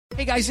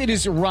Hey guys, it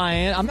is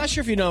Ryan. I'm not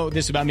sure if you know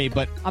this about me,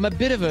 but I'm a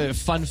bit of a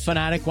fun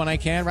fanatic when I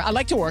can. I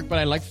like to work, but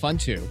I like fun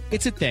too.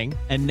 It's a thing.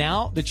 And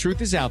now the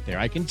truth is out there.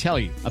 I can tell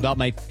you about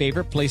my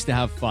favorite place to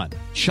have fun.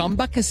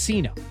 Chumba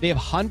Casino. They have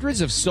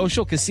hundreds of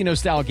social casino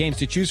style games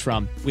to choose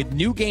from with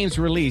new games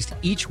released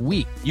each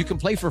week. You can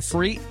play for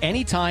free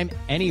anytime,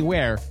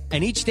 anywhere.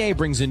 And each day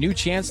brings a new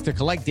chance to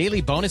collect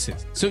daily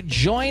bonuses. So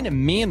join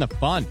me in the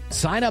fun.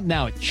 Sign up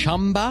now at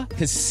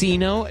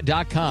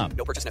ChumbaCasino.com.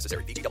 No purchase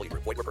necessary. VGW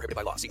Group. Void where prohibited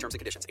by law. See terms and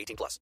conditions. 18+.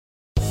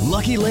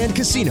 Lucky Land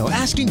Casino,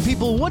 asking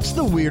people, what's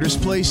the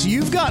weirdest place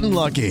you've gotten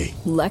lucky?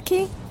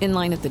 Lucky? In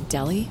line at the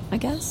deli, I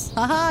guess?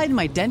 Aha, in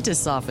my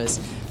dentist's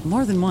office.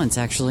 More than once,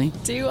 actually.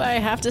 Do I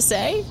have to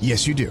say?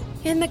 Yes, you do.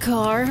 In the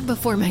car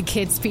before my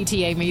kids'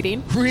 PTA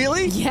meeting.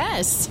 Really?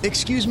 Yes.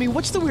 Excuse me,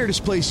 what's the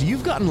weirdest place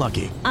you've gotten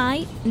lucky?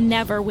 I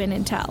never win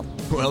and tell.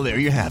 Well, there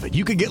you have it.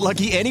 You can get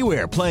lucky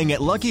anywhere, playing at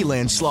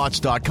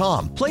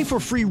LuckyLandSlots.com. Play for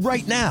free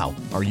right now.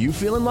 Are you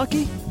feeling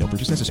lucky? No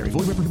purchase necessary.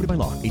 Void where prohibited by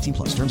law.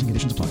 18+. Terms and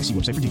conditions apply. See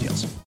website for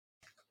details.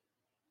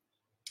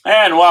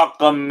 And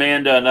welcome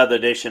into another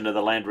edition of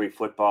the Landry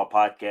Football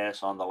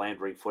Podcast on the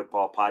Landry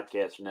Football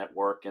Podcast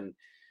Network. And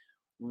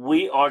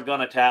we are going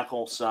to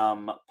tackle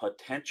some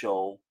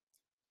potential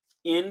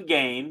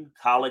in-game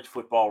college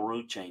football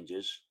rule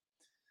changes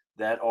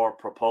that are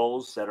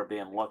proposed, that are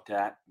being looked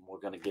at. We're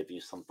going to give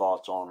you some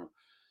thoughts on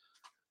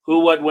who,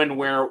 what, when,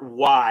 where,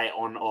 why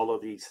on all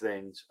of these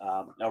things.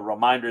 A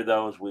reminder,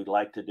 though, as we'd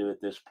like to do at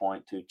this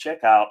point, to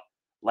check out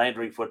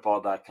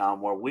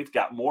LandryFootball.com, where we've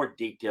got more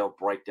detailed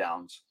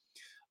breakdowns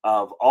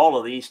of all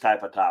of these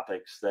type of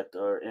topics that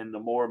are in the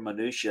more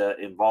minutia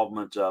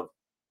involvement of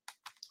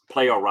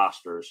player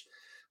rosters,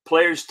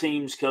 players,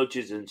 teams,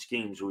 coaches, and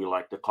schemes, we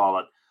like to call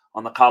it,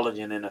 on the college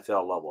and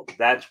NFL level.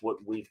 That's what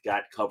we've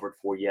got covered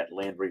for you at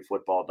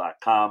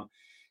LandryFootball.com.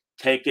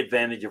 Take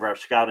advantage of our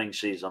scouting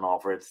season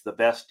offer. It's the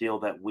best deal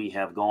that we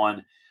have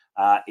going.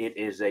 It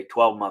is a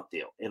 12-month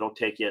deal. It'll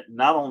take you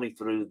not only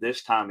through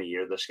this time of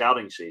year, the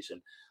scouting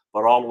season,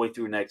 but all the way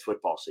through next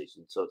football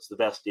season. So it's the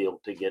best deal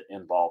to get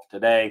involved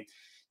today.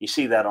 You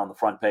see that on the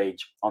front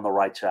page, on the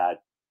right side,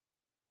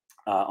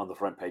 on the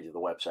front page of the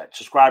website.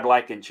 Subscribe,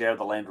 like, and share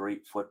the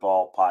Landry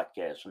Football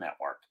Podcast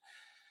Network.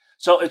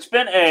 So it's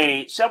been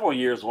a several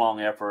years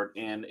long effort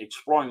in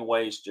exploring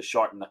ways to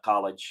shorten the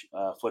college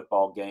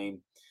football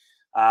game.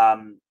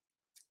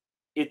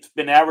 It's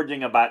been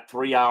averaging about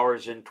 3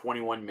 hours and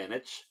 21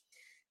 minutes.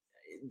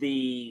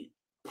 The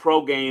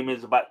pro game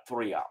is about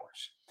 3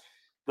 hours.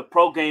 The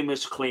pro game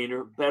is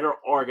cleaner, better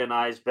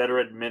organized, better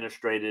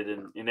administrated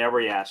in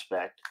every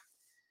aspect.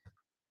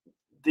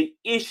 The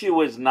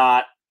issue is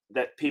not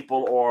that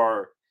people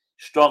are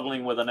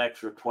struggling with an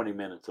extra 20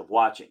 minutes of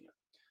watching it.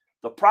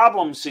 The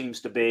problem seems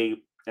to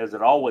be, as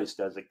it always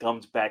does, it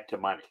comes back to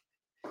money.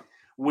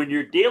 When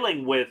you're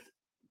dealing with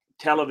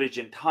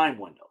television time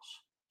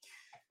windows,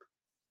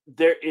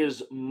 there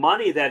is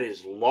money that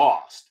is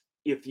lost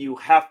if you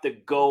have to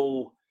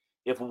go,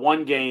 if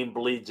one game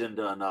bleeds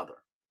into another.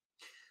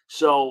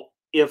 So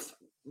if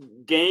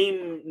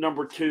game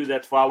number 2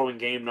 that's following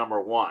game number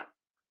 1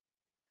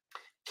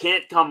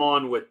 can't come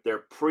on with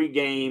their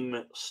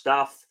pregame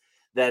stuff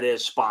that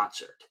is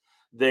sponsored,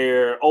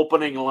 their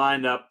opening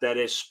lineup that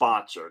is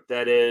sponsored,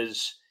 that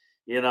is,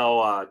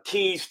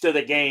 keys to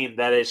the game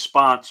that is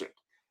sponsored,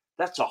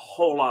 that's a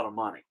whole lot of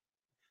money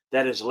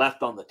that is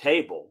left on the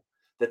table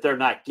that they're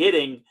not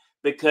getting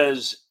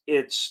because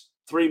it's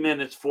 3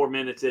 minutes, 4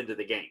 minutes into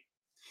the game.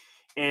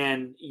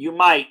 And you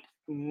might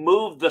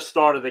move the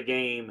start of the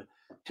game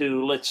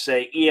to, let's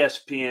say,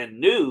 ESPN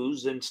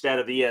News instead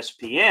of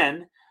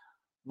ESPN,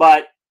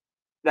 but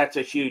that's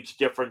a huge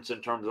difference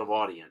in terms of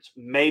audience.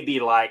 Maybe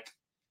like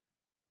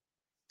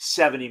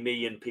 70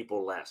 million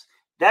people less.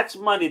 That's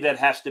money that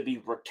has to be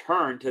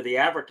returned to the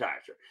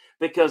advertiser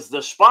because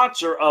the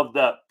sponsor of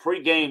the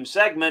pregame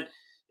segment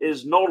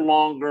is no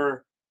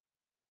longer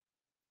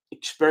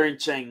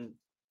experiencing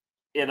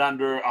it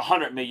under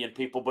 100 million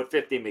people, but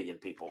 50 million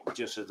people,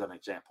 just as an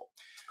example.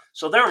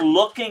 So they're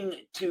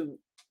looking to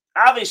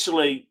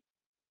obviously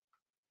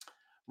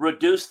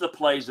reduce the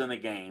plays in the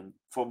game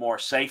for more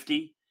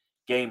safety,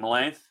 game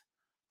length.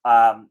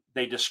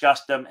 They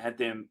discussed them at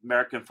the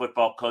American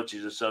Football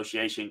Coaches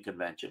Association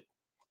convention.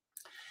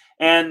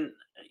 And,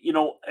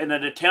 in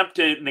an attempt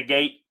to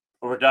negate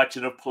a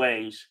reduction of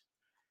plays,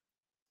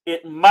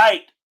 it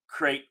might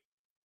create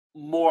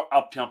more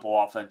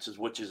up-tempo offenses,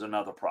 which is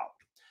another problem.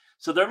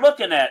 So they're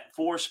looking at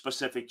 4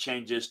 specific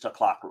changes to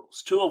clock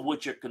rules, 2 of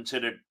which are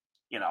considered,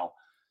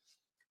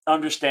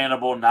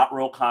 understandable, not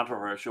real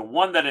controversial,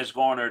 1 that has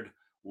garnered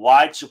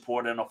wide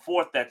support, and a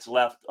 4th that's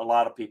left a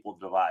lot of people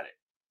divided.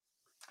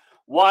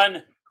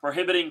 1,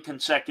 prohibiting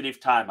consecutive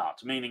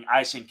timeouts, meaning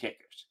icing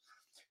kickers.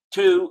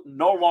 2,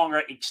 no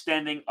longer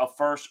extending a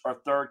first or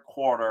third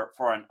quarter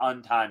for an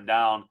untimed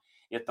down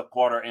if the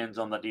quarter ends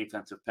on the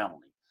defensive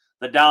penalty.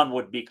 The down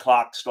would be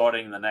clocked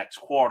starting the next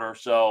quarter,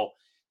 so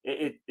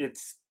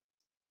it's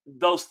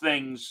those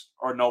things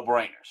are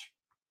no-brainers.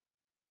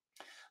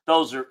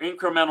 Those are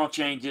incremental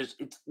changes.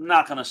 It's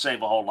not going to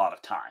save a whole lot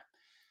of time.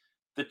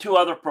 The 2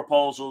 other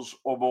proposals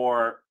are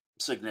more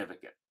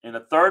significant. In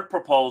the third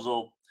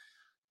proposal,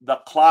 the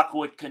clock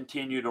would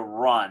continue to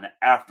run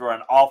after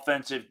an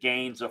offensive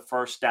gains a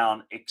first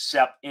down,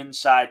 except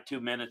inside 2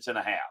 minutes and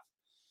a half.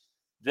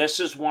 This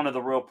is one of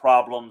the real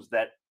problems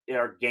that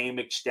are game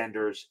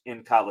extenders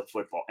in college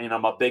football, and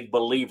I'm a big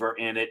believer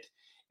in it.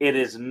 It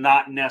is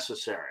not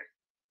necessary.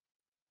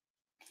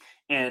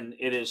 And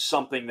it is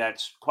something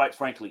that's, quite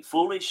frankly,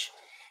 foolish.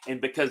 And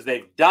because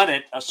they've done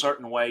it a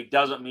certain way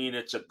doesn't mean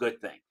it's a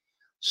good thing.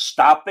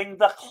 Stopping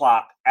the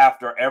clock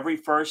after every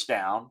first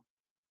down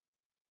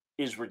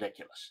is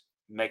ridiculous.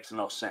 Makes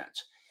no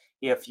sense.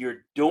 If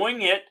you're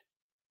doing it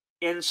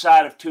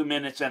inside of 2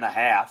 minutes and a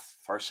half,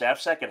 first half,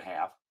 second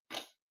half,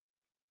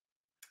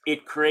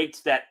 it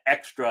creates that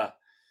extra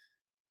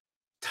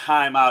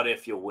timeout,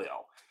 if you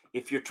will,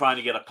 if you're trying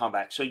to get a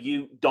comeback. So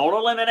you don't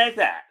eliminate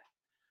that,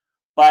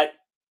 but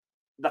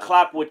the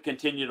clock would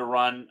continue to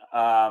run,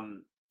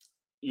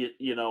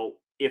 you know,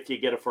 if you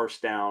get a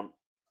first down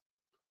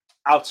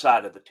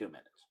outside of the 2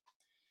 minutes.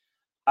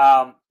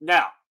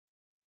 Now,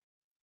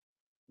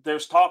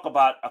 there's talk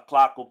about a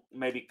clock will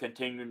maybe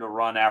continuing to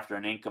run after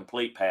an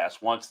incomplete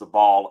pass once the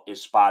ball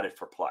is spotted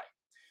for play.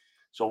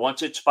 So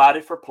once it's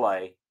spotted for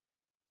play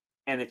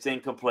and it's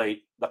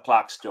incomplete, the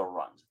clock still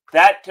runs.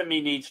 That, to me,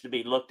 needs to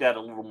be looked at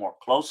a little more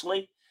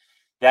closely.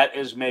 That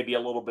is maybe a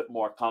little bit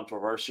more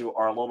controversial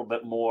or a little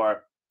bit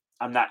more,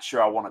 I'm not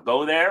sure I want to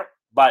go there,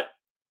 but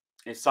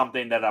it's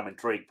something that I'm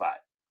intrigued by.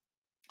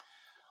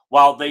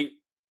 While the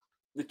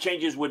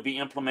changes would be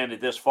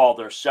implemented this fall,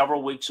 they're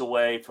several weeks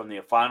away from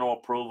the final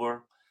approval.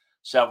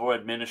 Several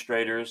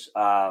administrators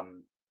are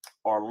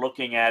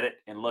looking at it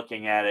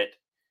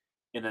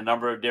in a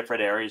number of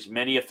different areas.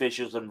 Many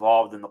officials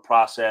involved in the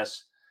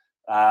process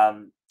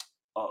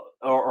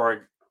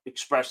or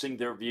expressing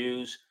their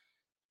views.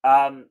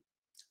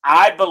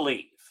 I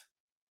believe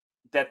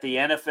that the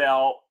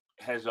NFL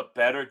does a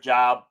better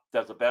job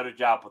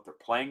with their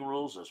playing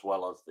rules as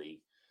well as the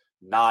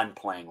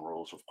non-playing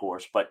rules, of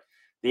course. But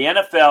the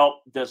NFL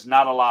does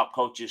not allow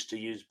coaches to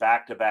use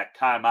back-to-back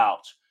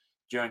timeouts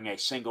during a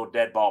single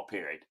dead ball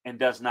period and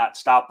does not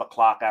stop the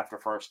clock after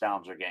first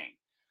downs are gained.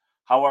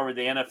 However,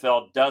 the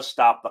NFL does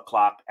stop the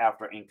clock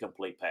after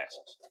incomplete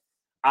passes.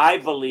 I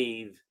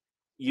believe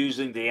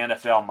using the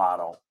NFL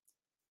model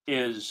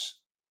is...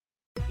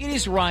 It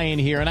is Ryan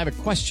here, and I have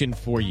a question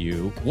for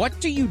you. What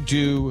do you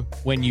do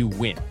when you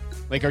win?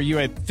 Like, are you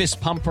a fist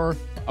pumper,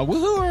 a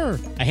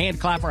woohooer, a hand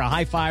clapper, a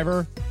high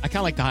fiver? I kind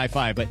of like the high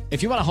five, but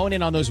if you want to hone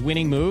in on those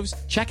winning moves,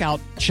 check out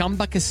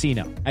Chumba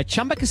Casino. At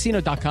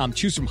ChumbaCasino.com,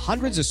 choose from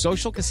hundreds of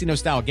social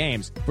casino-style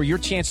games for your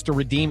chance to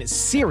redeem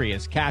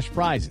serious cash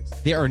prizes.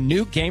 There are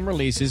new game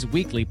releases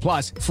weekly,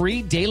 plus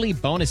free daily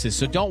bonuses.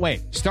 So don't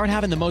wait. Start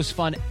having the most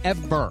fun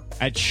ever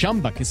at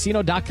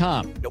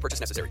ChumbaCasino.com. No purchase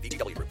necessary.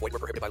 VGW Group. Void where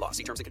prohibited by law.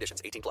 See terms and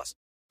conditions. 18+.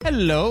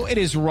 Hello, it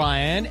is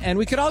Ryan, and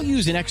we could all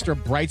use an extra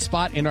bright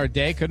spot in our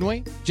day, couldn't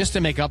we? Just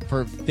to make up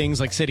for things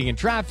like sitting in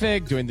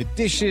traffic, doing the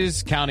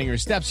dishes, counting your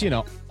steps, you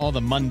know, all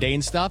the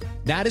mundane stuff.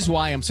 That is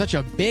why I'm such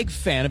a big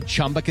fan of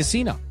Chumba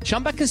Casino.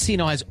 Chumba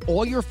Casino has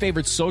all your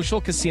favorite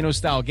social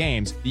casino-style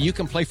games that you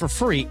can play for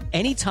free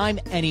anytime,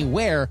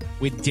 anywhere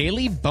with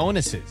daily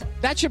bonuses.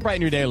 That should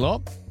brighten your day a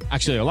little.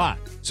 Actually, a lot.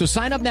 So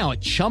sign up now at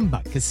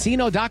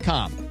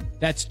ChumbaCasino.com.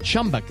 That's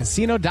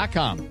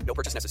ChumbaCasino.com. No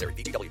purchase necessary.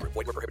 VGW Group.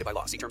 Void where prohibited by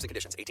law. See terms and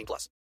conditions.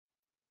 18+.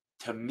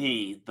 To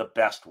me, the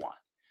best one.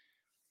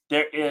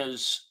 There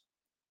is,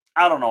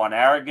 I don't know, an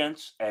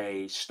arrogance,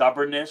 a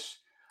stubbornness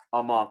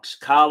amongst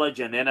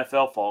college and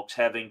NFL folks,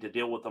 having to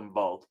deal with them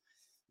both,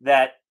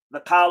 that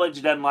the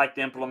college doesn't like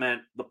to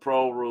implement the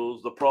pro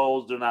rules. The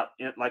pros do not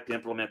like to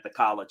implement the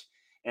college.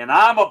 And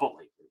I'm a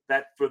believer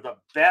that for the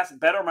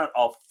betterment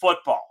of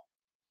football,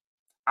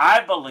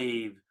 I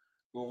believe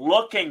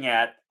looking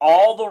at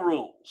all the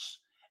rules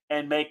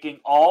and making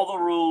all the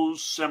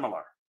rules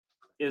similar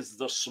is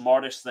the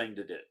smartest thing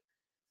to do.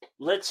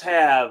 Let's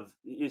have,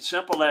 as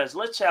simple as,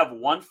 let's have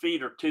 1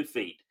 feet or 2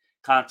 feet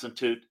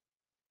constitute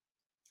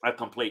a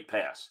complete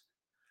pass.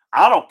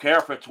 I don't care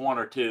if it's 1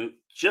 or 2,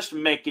 just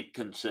make it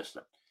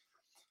consistent.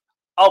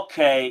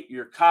 Okay,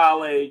 your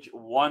college,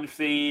 1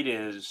 feet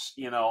is,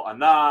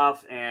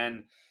 enough,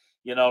 and,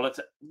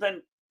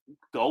 then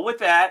go with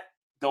that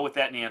in the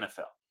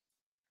NFL.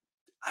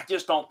 I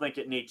just don't think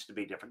it needs to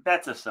be different.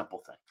 That's a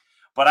simple thing.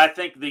 But I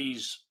think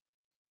these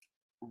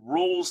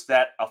rules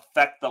that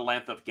affect the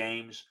length of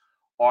games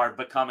are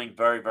becoming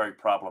very, very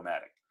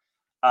problematic.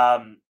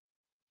 A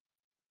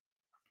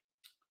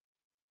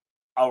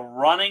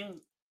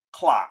running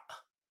clock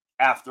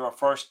after a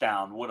first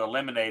down would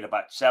eliminate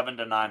about 7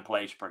 to 9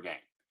 plays per game.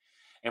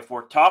 If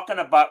we're talking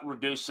about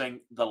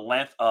reducing the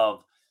length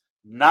of,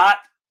 not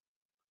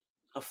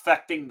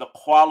affecting the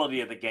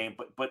quality of the game,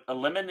 but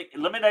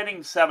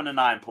eliminating 7 to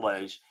 9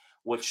 plays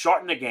would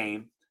shorten the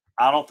game.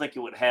 I don't think it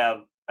would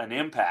have an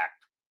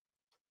impact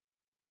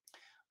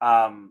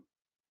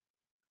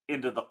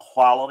into the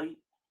quality,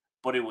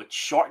 but it would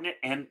shorten it.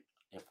 And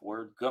if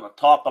we're going to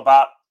talk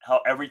about how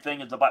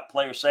everything is about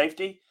player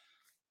safety,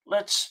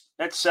 that's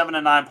 7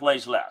 to 9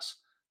 plays less.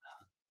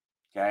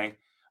 Okay.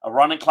 A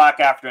running clock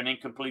after an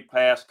incomplete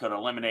pass could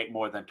eliminate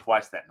more than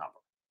twice that number.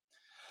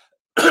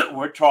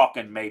 We're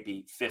talking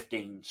maybe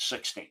 15,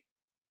 16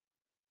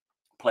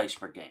 plays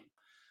per game.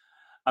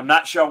 I'm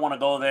not sure I want to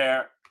go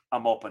there.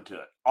 I'm open to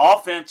it.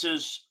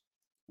 Offenses,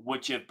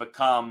 which have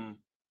become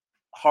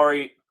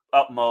hurry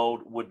up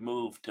mode, would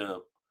move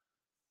to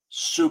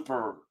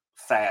super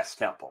fast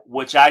tempo,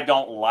 which I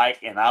don't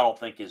like and I don't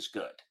think is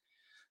good.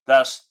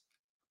 Thus,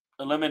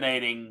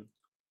 eliminating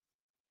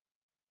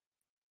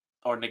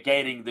or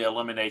negating the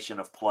elimination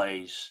of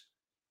plays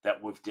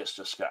that we've just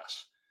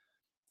discussed.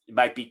 It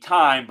might be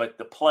time, but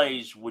the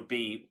plays would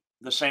be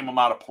the same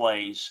amount of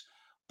plays,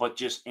 but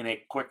just in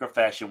a quicker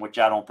fashion, which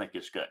I don't think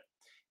is good.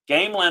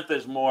 Game length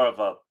is more of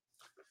a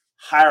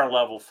higher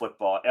level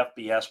football,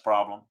 FBS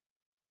problem.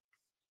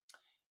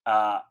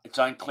 It's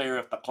unclear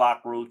if the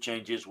clock rule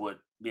changes would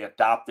be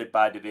adopted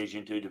by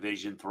Division II,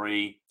 Division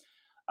III.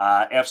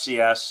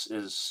 FCS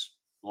is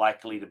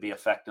likely to be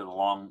affected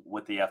along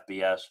with the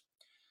FBS.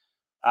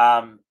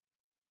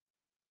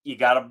 You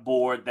got a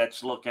board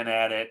that's looking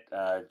at it.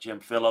 Jim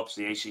Phillips,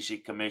 the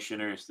ACC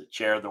commissioner, is the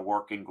chair of the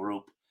working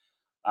group.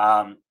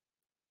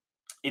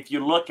 If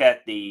you look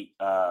at the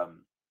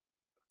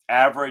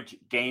average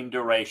game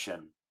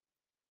duration,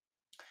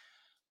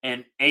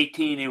 in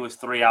 18, it was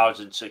 3 hours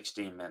and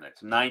 16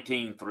 minutes.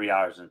 19, 3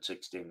 hours and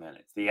 16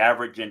 minutes. The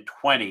average in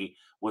 20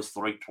 was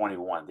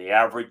 3:21. The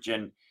average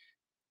in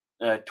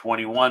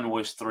 21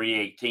 was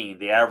 3:18.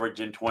 The average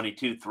in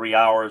 22, 3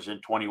 hours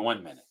and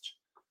 21 minutes.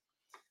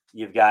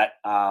 You've got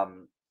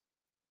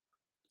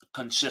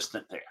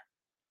consistent there.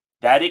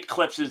 That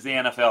eclipses the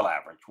NFL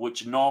average,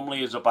 which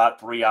normally is about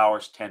 3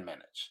 hours, 10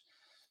 minutes.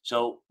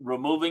 So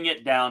removing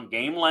it down,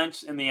 game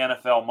lengths in the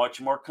NFL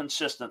much more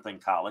consistent than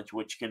college,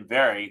 which can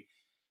vary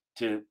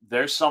to,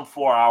 there's some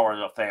 4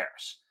 hour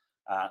affairs,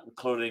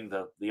 including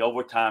the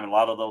overtime and a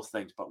lot of those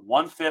things. But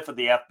 1/5 of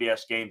the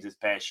FBS games this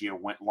past year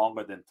went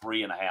longer than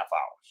 3.5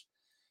 hours.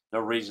 There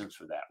are reasons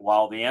for that.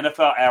 While the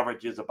NFL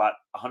average is about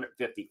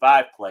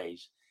 155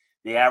 plays,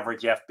 the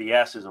average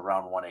FBS is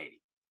around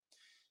 180.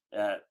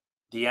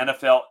 The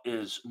NFL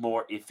is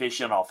more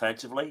efficient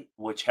offensively,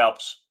 which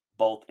helps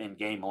both in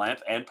game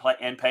length and play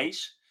and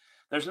pace.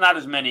 There's not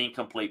as many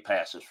incomplete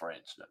passes, for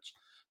instance.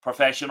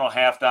 Professional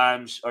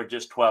halftimes are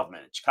just 12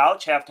 minutes.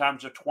 College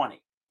halftimes are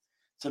 20.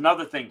 It's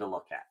another thing to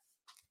look at.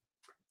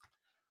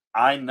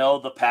 I know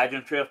the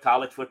pageantry of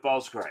college football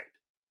is great.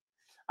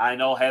 I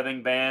know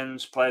having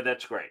bands play,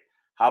 that's great.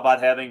 How about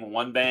having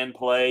one band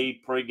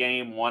play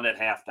pregame, one at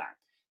halftime?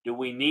 Do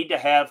we need to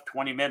have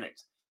 20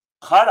 minutes?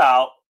 Cut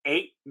out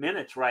 8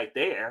 minutes right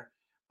there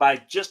by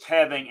just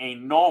having a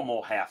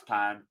normal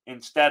halftime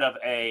instead of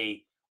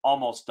a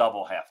almost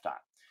double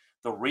halftime.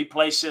 The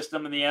replay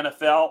system in the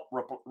NFL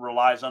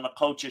relies on the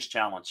coaches'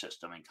 challenge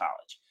system in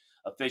college.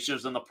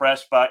 Officials in the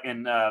press box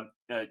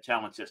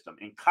challenge system.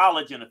 In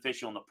college, an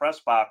official in the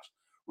press box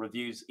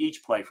reviews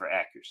each play for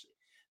accuracy.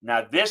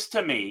 Now, this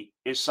to me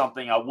is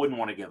something I wouldn't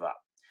want to give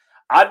up.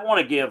 I'd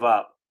want to give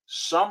up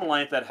some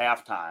length at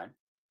halftime.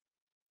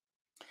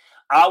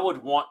 I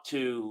would want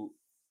to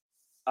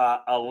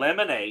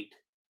eliminate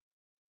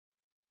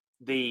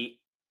the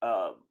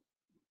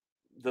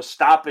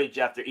stoppage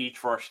after each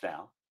first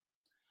down.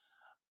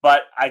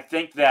 But I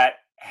think that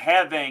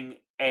having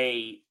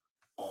a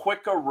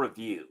quicker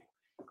review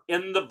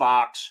in the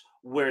box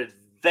where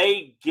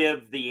they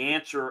give the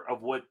answer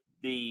of what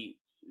the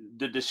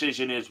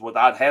decision is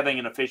without having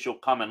an official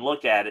come and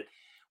look at it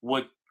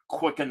would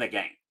quicken the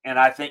game. And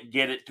I think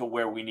get it to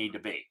where we need to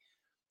be.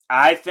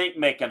 I think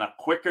making a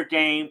quicker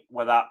game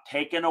without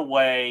taking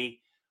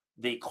away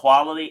the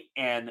quality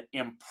and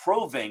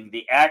improving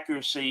the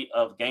accuracy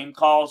of game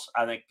calls,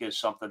 I think is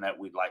something that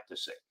we'd like to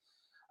see.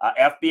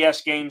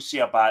 FBS games see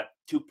about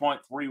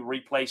 2.3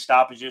 replay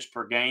stoppages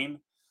per game.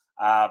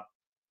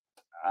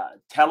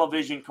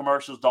 Television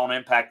commercials don't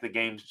impact the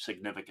game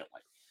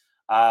significantly.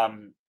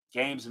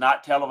 Games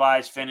not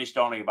televised finished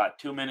only about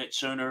 2 minutes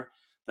sooner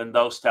than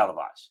those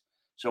televised.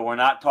 So we're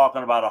not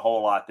talking about a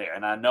whole lot there.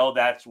 And I know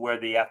that's where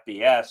the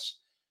FBS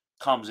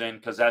comes in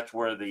because that's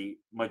where the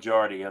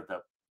majority of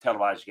the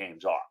televised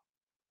games are.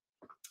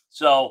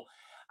 So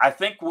I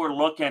think we're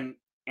looking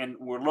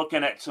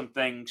at some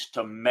things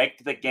to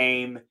make the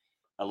game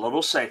a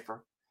little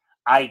safer.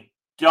 I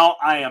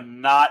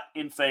am not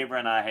in favor,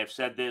 and I have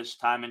said this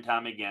time and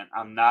time again,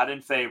 I'm not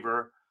in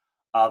favor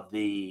of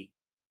the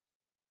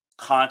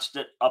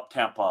constant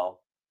up-tempo.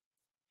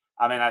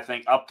 I mean, I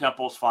think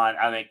up-tempo is fine.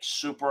 I think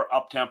super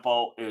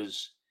up-tempo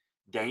is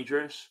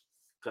dangerous,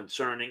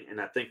 concerning,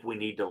 and I think we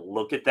need to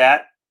look at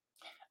that.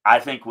 I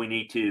think we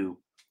need to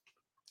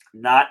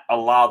not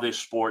allow this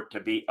sport to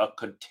be a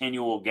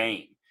continual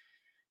game,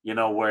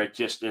 where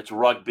it's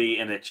rugby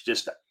and it's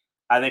just,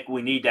 I think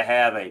we need to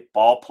have a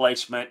ball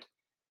placement,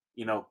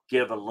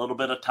 give a little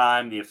bit of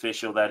time, the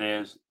official that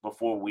is,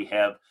 before we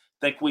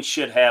think we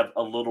should have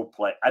a little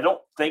play. I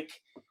don't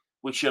think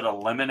we should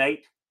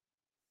eliminate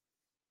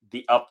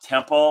the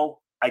up-tempo.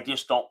 I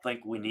just don't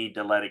think we need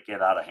to let it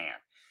get out of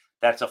hand.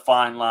 That's a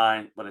fine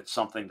line, but it's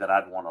something that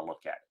I'd want to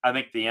look at. I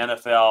think the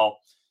NFL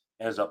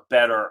has a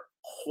better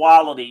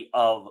quality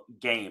of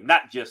game,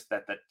 not just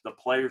that the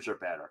players are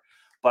better,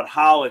 but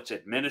how it's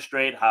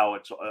administered, how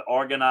it's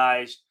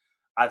organized.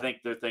 I think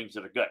they're things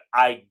that are good.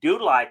 I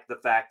do like the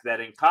fact that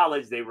in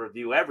college they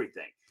review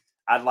everything.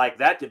 I'd like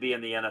that to be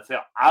in the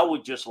NFL. I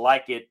would just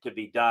like it to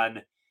be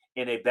done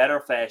in a better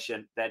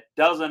fashion that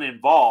doesn't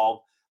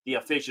involve the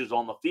officials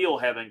on the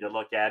field having to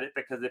look at it,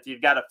 because if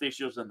you've got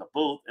officials in the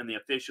booth and the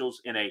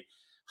officials in a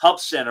hub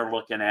center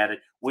looking at it,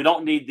 we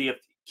don't need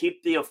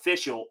keep the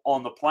official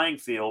on the playing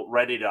field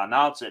ready to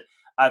announce it.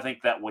 I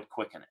think that would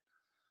quicken it.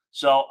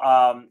 So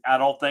I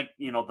don't think,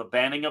 the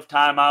banning of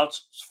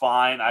timeouts is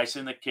fine.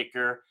 Icing the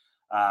kicker,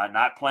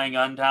 not playing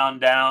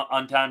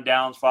untimed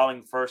downs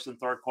following first and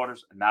third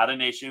quarters, not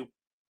an issue.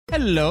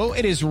 Hello,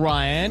 it is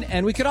Ryan,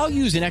 and we could all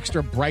use an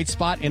extra bright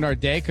spot in our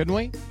day, couldn't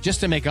we? Just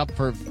to make up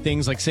for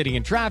things like sitting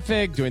in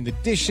traffic, doing the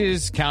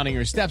dishes, counting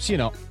your steps,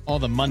 all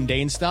the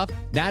mundane stuff.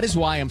 That is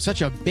why I'm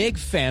such a big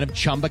fan of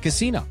Chumba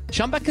Casino.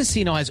 Chumba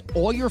Casino has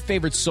all your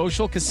favorite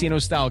social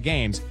casino-style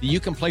games that you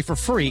can play for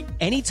free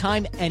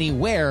anytime,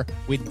 anywhere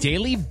with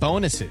daily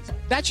bonuses.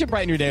 That should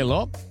brighten your day a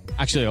little.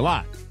 Actually, a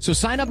lot. So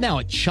sign up now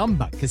at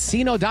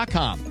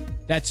ChumbaCasino.com.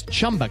 That's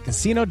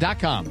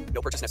ChumbaCasino.com.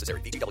 No purchase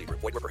necessary. VGW Group.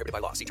 Void where prohibited by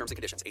law. See terms and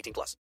conditions.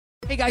 18+.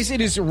 Hey guys, it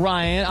is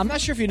Ryan. I'm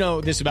not sure if you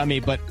know this about me,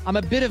 but I'm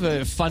a bit of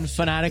a fun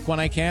fanatic when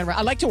I can.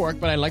 I like to work,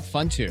 but I like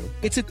fun too.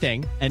 It's a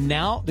thing. And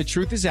now the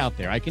truth is out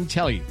there. I can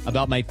tell you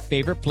about my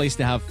favorite place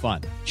to have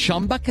fun.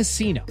 Chumba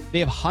Casino. They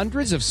have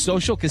hundreds of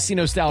social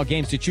casino style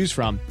games to choose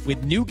from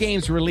with new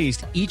games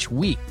released each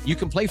week. You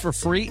can play for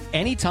free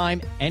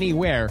anytime,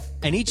 anywhere.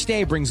 And each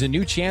day brings a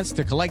new chance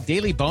to collect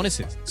daily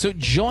bonuses. So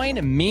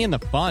join me in the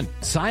fun.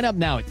 Sign up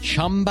now at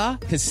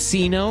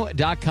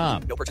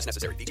ChumbaCasino.com. No purchase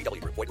necessary. VGW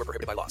Group. Void where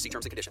prohibited by law. See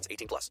terms and conditions.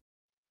 18+.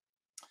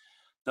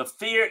 The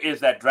fear is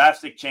that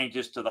drastic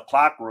changes to the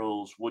clock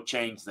rules will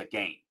change the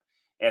game.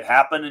 It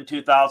happened in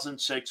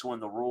 2006 when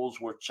the rules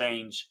were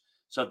changed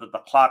so that the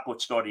clock would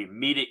start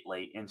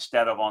immediately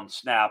instead of on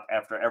snap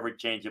after every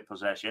change of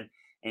possession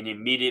and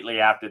immediately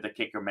after the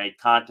kicker made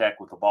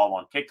contact with the ball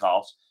on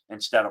kickoffs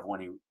instead of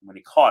when he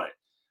caught it.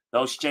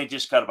 Those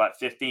changes cut about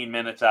 15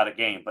 minutes out of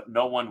game, but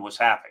no one was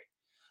happy.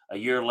 A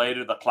year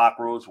later, the clock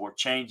rules were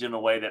changed in a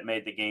way that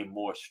made the game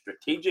more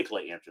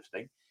strategically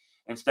interesting.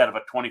 Instead of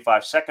a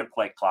 25-second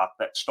play clock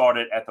that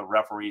started at the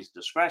referee's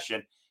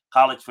discretion,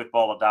 college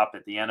football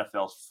adopted the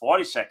NFL's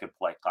 40-second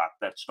play clock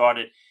that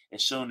started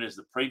as soon as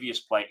the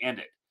previous play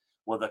ended,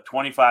 with a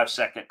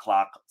 25-second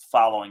clock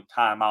following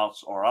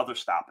timeouts or other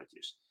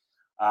stoppages.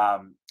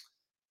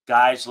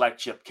 Guys like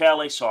Chip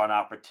Kelly saw an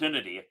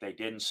opportunity. If they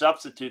didn't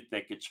substitute,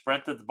 they could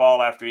sprint to the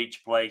ball after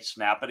each play,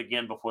 snap it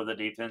again before the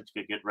defense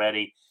could get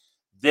ready.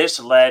 This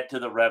led to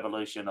the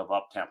revolution of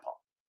up-tempo.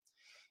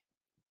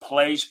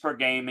 Plays per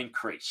game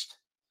increased.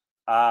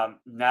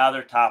 Now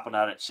they're topping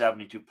out at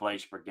 72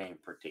 plays per game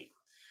per team.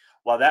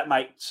 While that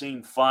might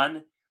seem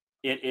fun,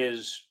 it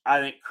is, I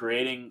think,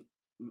 creating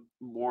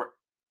more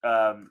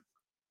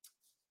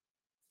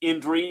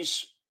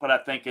injuries, but I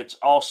think it's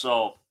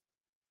also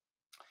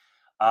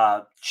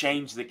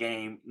changed the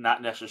game,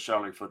 not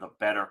necessarily for the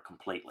better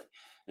completely.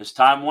 As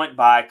time went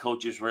by,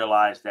 coaches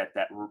realized that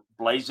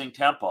blazing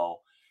tempo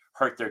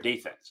hurt their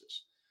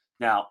defenses.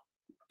 Now,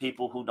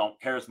 people who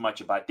don't care as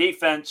much about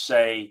defense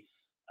say,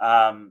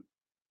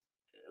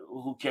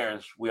 who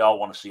cares? We all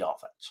want to see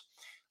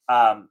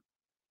offense.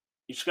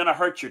 It's going to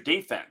hurt your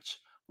defense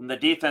when the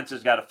defense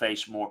has got to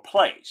face more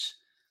plays.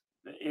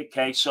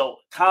 Okay, so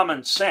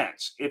common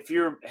sense. If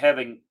you're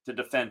having to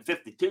defend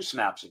 52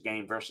 snaps a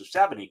game versus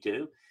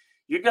 72,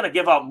 you're going to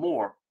give up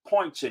more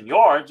points and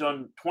yards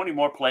on 20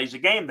 more plays a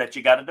game that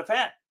you got to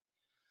defend.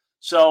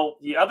 So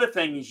the other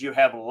thing is you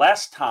have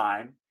less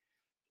time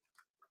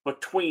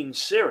between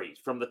series.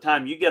 From the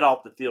time you get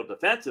off the field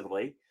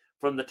defensively,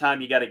 from the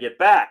time you got to get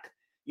back,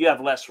 you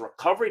have less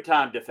recovery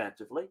time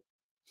defensively,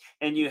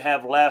 and you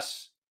have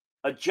less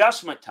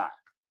adjustment time.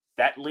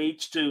 That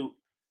leads to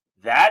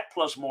that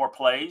plus more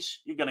plays,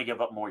 you're going to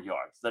give up more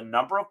yards. The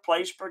number of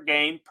plays per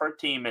game per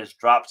team has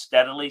dropped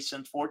steadily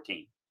since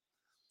 2014.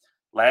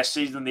 Last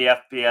season, the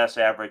FPS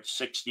averaged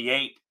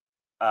 68,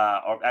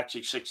 or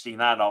actually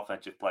 69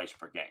 offensive plays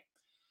per game.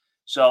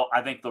 So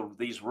I think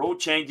these rule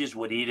changes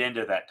would eat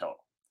into that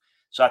total.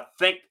 So I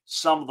think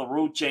some of the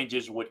rule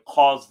changes would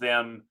cause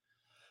them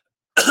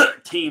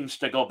teams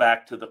to go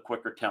back to the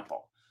quicker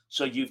tempo.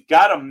 So you've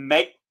got to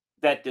make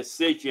that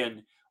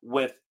decision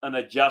with an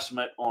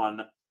adjustment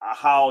on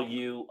how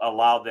you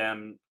allow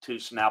them to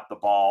snap the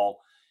ball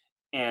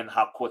and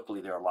how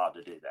quickly they're allowed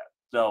to do that.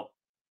 So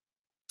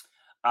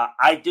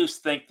I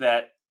just think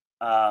that,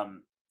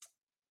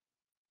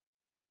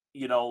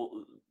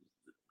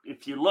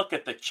 if you look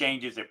at the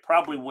changes, it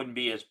probably wouldn't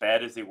be as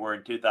bad as they were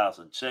in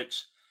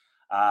 2006.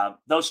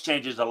 Those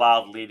changes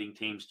allowed leading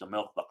teams to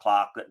milk the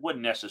clock. That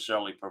wouldn't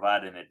necessarily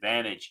provide an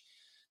advantage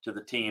to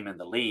the team in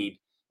the lead.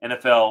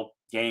 NFL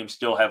games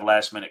still have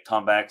last-minute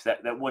comebacks.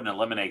 That wouldn't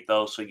eliminate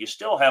those. So you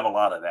still have a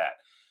lot of that.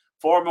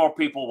 Far more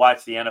people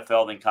watch the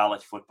NFL than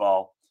college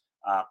football.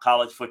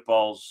 College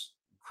football's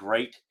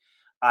great.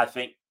 I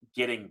think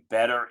getting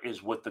better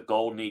is what the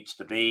goal needs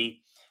to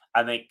be.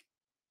 I think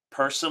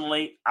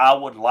personally, I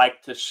would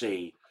like to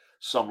see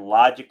some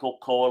logical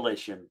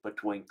coalition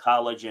between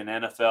college and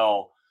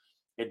NFL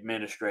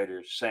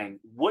administrators saying,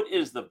 what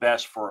is the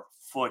best for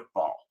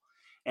football?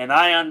 And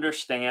I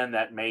understand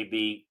that may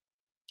be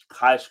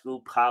high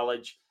school,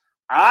 college.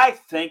 I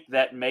think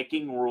that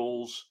making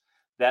rules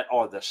that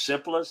are the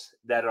simplest,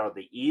 that are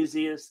the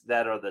easiest,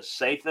 that are the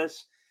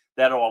safest,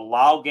 that will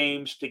allow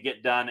games to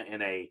get done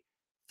in a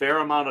fair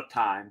amount of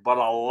time, but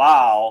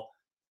allow,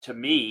 to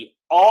me,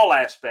 all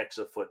aspects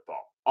of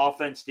football,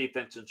 offense,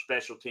 defense, and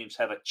special teams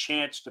have a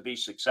chance to be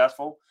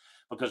successful,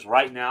 because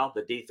right now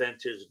the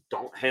defenses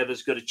don't have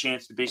as good a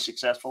chance to be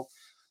successful.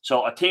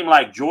 So a team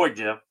like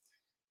Georgia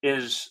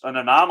is an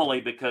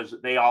anomaly because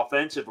they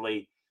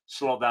offensively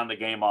slow down the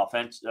game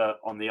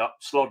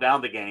slow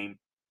down the game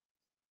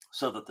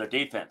so that their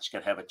defense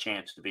can have a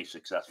chance to be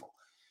successful.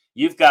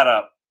 You've got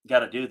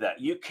to do that.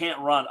 You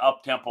can't run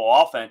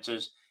up-tempo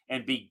offenses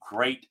and be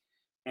great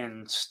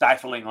and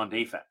stifling on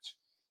defense.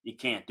 You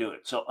can't do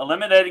it. So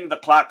eliminating the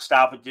clock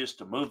stoppages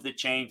to move the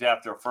chains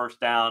after a first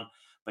down,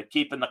 but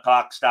keeping the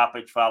clock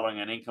stoppage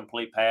following an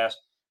incomplete pass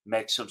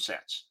makes some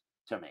sense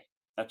to me.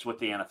 That's what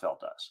the NFL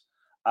does.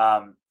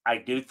 I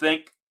do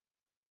think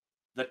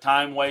the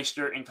time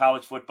waster in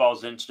college football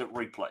is instant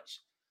replays.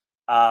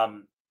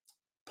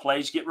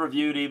 Plays get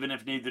reviewed even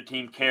if neither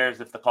team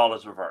cares if the call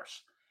is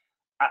reversed.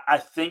 I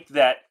think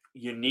that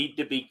you need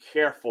to be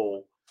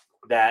careful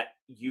that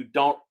you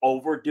don't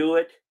overdo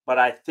it, but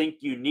I think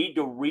you need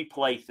to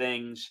replay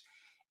things,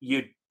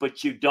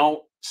 but you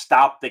don't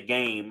stop the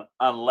game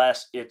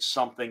unless it's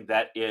something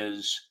that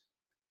is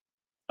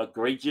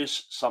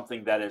egregious,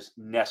 something that is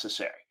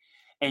necessary.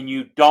 And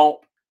you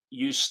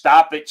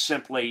stop it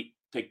simply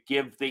to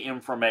give the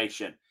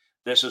information.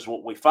 This is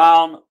what we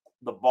found.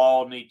 The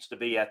ball needs to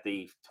be at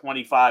the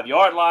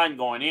 25-yard line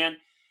going in.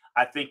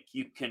 I think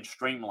you can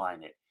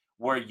streamline it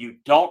where you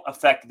don't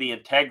affect the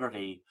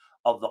integrity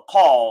of the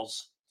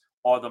calls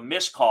or the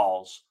missed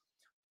calls,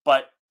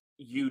 but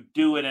you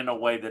do it in a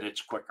way that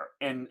it's quicker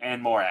and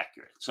more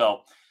accurate.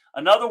 So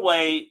another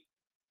way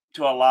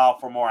to allow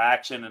for more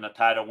action in a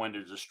tighter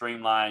window is to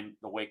streamline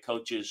the way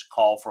coaches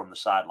call from the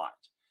sidelines.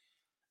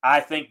 I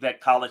think that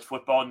college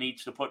football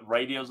needs to put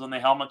radios on the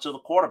helmets of the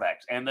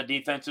quarterbacks and the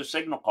defensive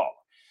signal caller.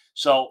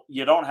 So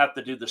you don't have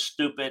to do the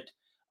stupid,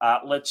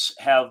 let's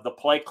have the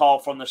play call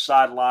from the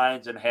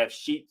sidelines and have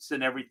sheets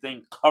and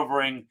everything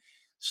covering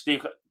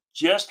Steve.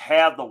 Just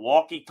have the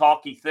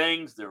walkie-talkie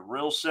things. They're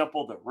real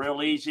simple. They're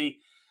real easy,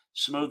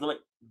 smoothly.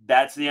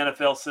 That's the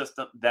NFL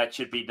system. That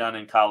should be done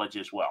in college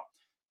as well.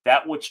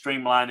 That would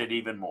streamline it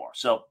even more.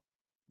 So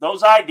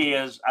those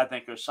ideas, I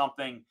think, are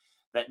something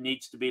that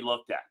needs to be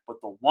looked at. But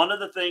one of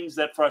the things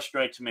that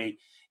frustrates me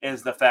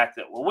is the fact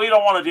that, well, we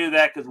don't want to do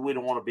that because we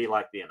don't want to be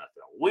like the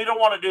NFL. We don't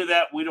want to do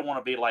that. We don't want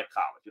to be like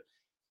college.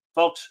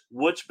 Folks,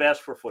 what's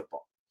best for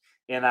football?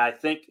 And I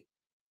think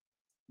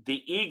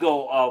the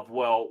ego of,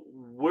 well,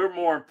 we're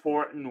more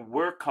important,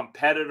 we're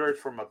competitors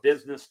from a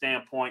business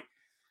standpoint.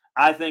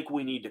 I think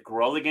we need to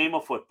grow the game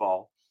of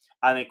football.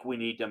 I think we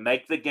need to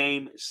make the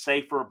game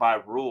safer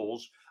by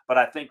rules, but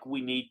I think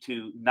we need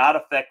to not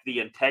affect the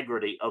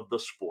integrity of the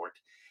sport.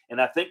 And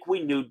I think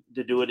we need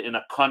to do it in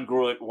a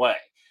congruent way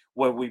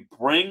where we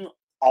bring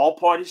all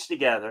parties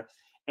together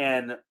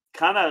and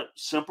kind of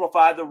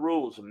simplify the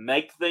rules,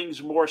 make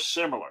things more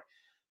similar.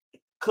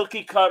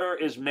 Cookie cutter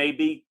is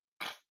maybe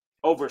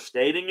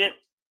overstating it.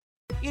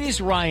 It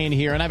is Ryan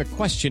here, and I have a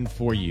question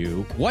for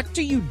you. What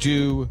do you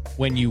do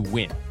when you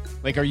win?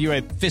 Like, are you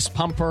a fist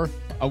pumper,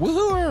 a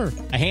woo-hooer,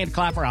 a hand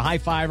clapper, a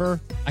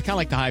high-fiver? I kind of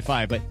like the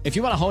high-five, but if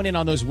you want to hone in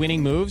on those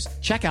winning moves,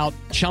 check out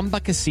Chumba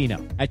Casino.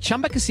 At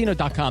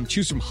ChumbaCasino.com,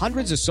 choose from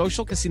hundreds of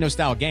social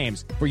casino-style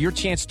games for your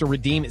chance to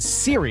redeem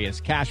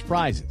serious cash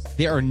prizes.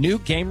 There are new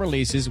game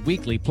releases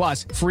weekly,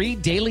 plus free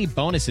daily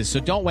bonuses, so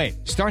don't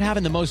wait. Start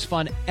having the most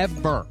fun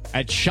ever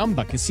at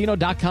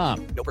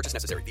ChumbaCasino.com. No purchase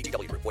necessary.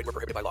 VGW Group. Void where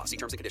prohibited by law. See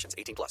terms and conditions.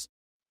 18+.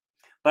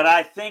 But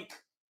I think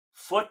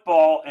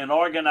football and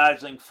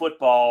organizing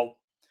football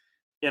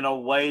in a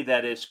way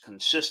that is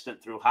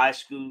consistent through high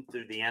school,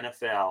 through the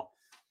NFL,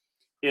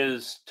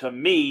 is, to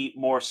me,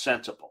 more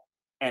sensible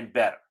and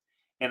better.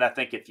 And I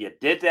think if you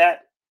did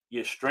that,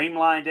 you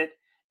streamlined it.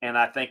 And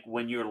I think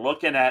when you're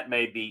looking at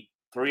maybe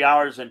 3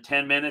 hours and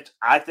 10 minutes,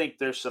 I think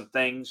there's some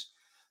things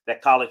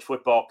that college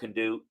football can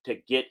do to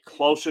get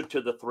closer to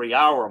the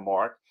 3-hour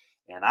mark.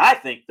 And I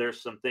think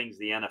there's some things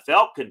the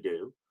NFL can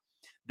do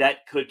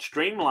that could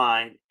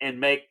streamline and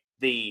make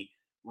the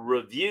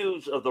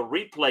reviews of the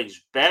replays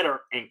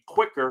better and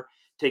quicker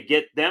to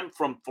get them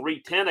from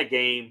 3:10 a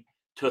game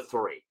to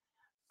 3.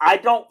 I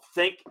don't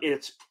think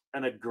it's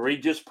an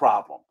egregious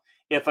problem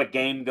if a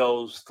game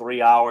goes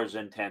 3 hours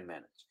and 10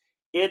 minutes.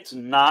 It's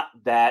not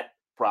that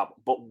problem.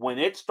 But when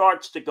it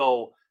starts to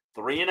go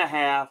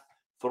 3.5,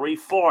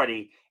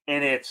 3:40,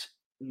 and it's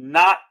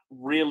not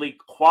really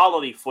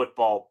quality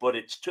football, but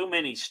it's too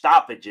many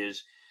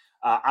stoppages,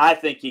 I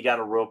think you got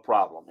a real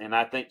problem. And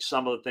I think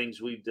some of the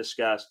things we've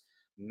discussed,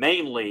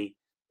 mainly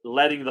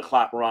letting the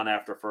clock run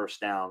after first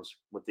downs,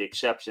 with the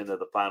exception of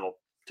the final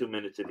 2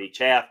 minutes of each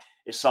half,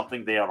 is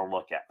something they ought to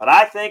look at. But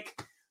I think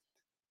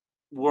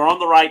we're on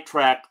the right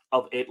track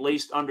of at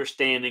least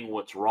understanding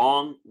what's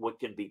wrong, what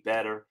can be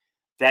better.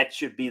 That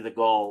should be the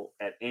goal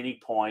at any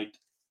point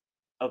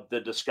of the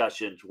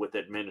discussions with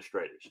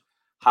administrators.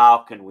 How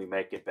can we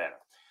make it better?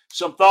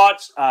 Some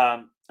thoughts.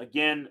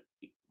 Again,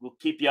 we'll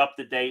keep you up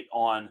to date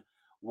on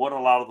what a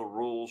lot of the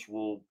rules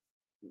will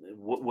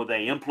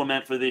they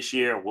implement for this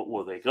year? What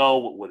will they go?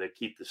 What will they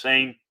keep the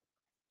same?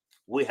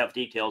 We have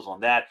details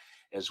on that,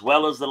 as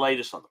well as the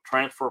latest on the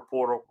transfer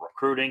portal,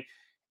 recruiting,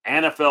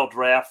 NFL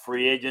draft,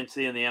 free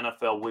agency in the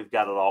NFL. We've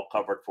got it all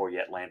covered for you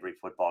at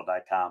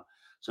LandryFootball.com.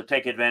 So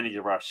take advantage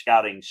of our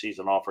scouting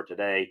season offer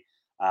today.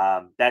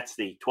 That's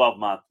the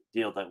 12-month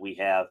deal that we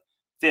have,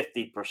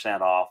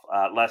 50% off,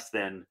 less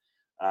than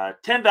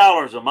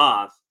 $10 a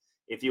month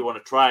if you want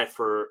to try it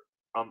for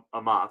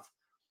a month.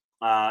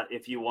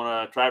 If you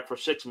want to try it for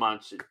 6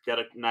 months, it's got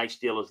a nice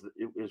deal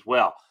as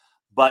well.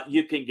 But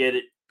you can get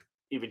it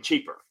even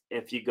cheaper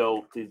if you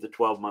go through the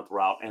 12-month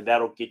route, and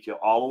that'll get you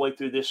all the way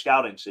through this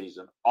scouting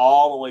season,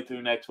 all the way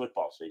through next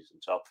football season.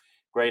 So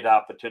great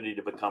opportunity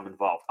to become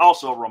involved.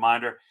 Also, a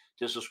reminder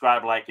to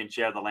subscribe, like, and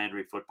share the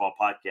Landry Football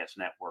Podcast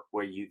Network,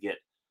 where you get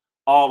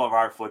all of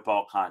our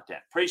football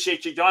content.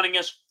 Appreciate you joining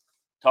us.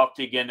 Talk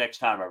to you again next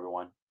time,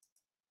 everyone.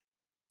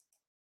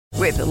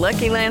 With the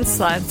Lucky Land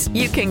Slots,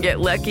 you can get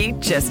lucky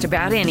just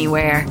about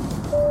anywhere.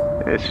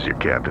 This is your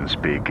captain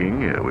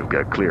speaking. We've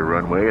got clear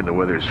runway and the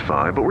weather's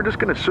fine, but we're just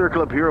going to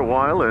circle up here a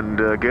while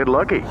and get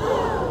lucky.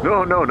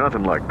 No,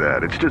 nothing like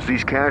that. It's just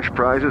these cash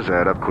prizes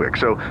add up quick.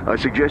 So I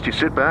suggest you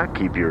sit back,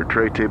 keep your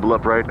tray table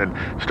upright, and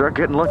start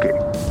getting lucky.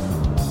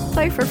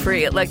 Play for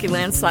free at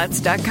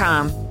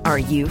LuckyLandSlots.com. Are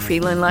you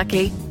feeling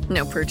lucky?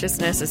 No purchase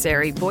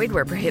necessary. Void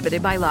where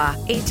prohibited by law.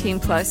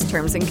 18+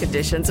 terms and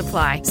conditions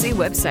apply. See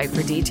website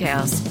for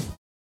details.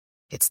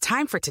 It's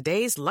time for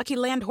today's Lucky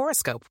Land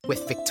horoscope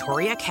with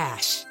Victoria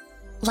Cash.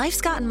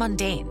 Life's gotten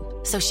mundane,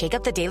 so shake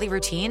up the daily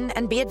routine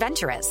and be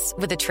adventurous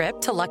with a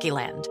trip to Lucky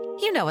Land.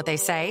 You know what they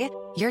say.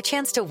 Your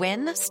chance to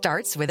win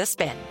starts with a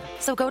spin.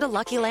 So go to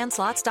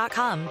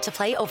LuckyLandSlots.com to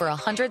play over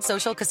 100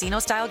 social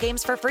casino-style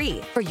games for free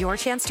for your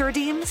chance to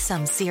redeem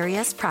some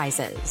serious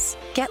prizes.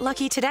 Get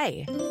lucky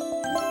today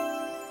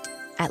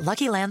at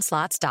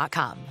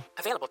LuckyLandSlots.com.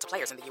 Available to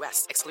players in the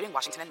U.S., excluding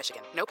Washington and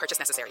Michigan. No purchase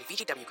necessary.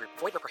 VGW Group.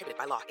 Void where prohibited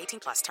by law.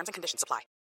 18+. Terms and conditions apply.